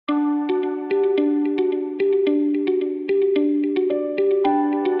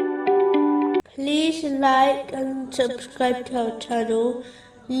Please like and subscribe to our channel.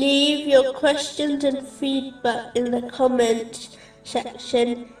 Leave your questions and feedback in the comments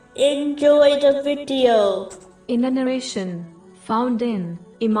section. Enjoy the video. In a narration found in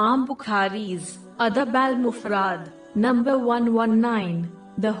Imam Bukhari's Adab al-Mufrad, number 119,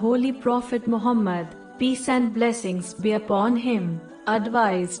 the Holy Prophet Muhammad, peace and blessings be upon him,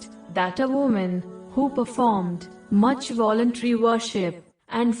 advised that a woman who performed much voluntary worship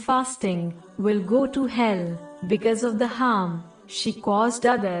and fasting will go to hell because of the harm she caused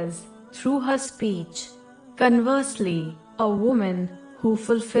others through her speech. Conversely, a woman who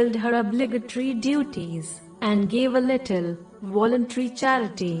fulfilled her obligatory duties and gave a little voluntary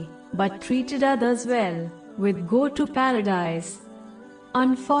charity but treated others well will go to paradise.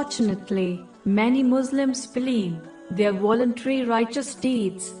 Unfortunately, many Muslims believe their voluntary righteous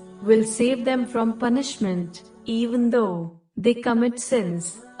deeds will save them from punishment, even though they commit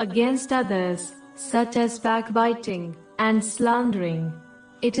sins against others, such as backbiting and slandering.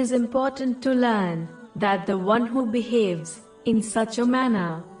 It is important to learn that the one who behaves in such a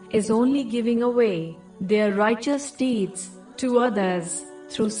manner is only giving away their righteous deeds to others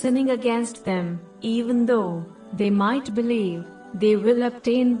through sinning against them, even though they might believe they will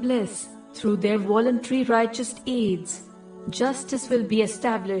obtain bliss through their voluntary righteous deeds. Justice will be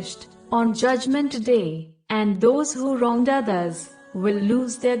established on Judgment Day, and those who wronged others will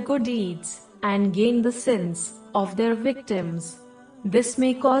lose their good deeds and gain the sins of their victims. This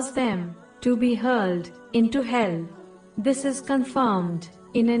may cause them to be hurled into hell. This is confirmed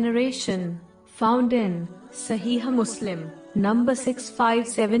in a narration found in Sahih Muslim, number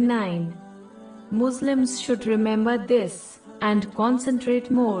 6579. Muslims should remember this and concentrate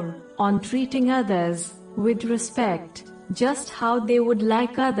more on treating others with respect, just how they would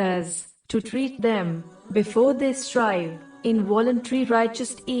like others to treat them before they strive in voluntary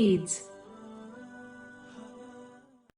righteous deeds.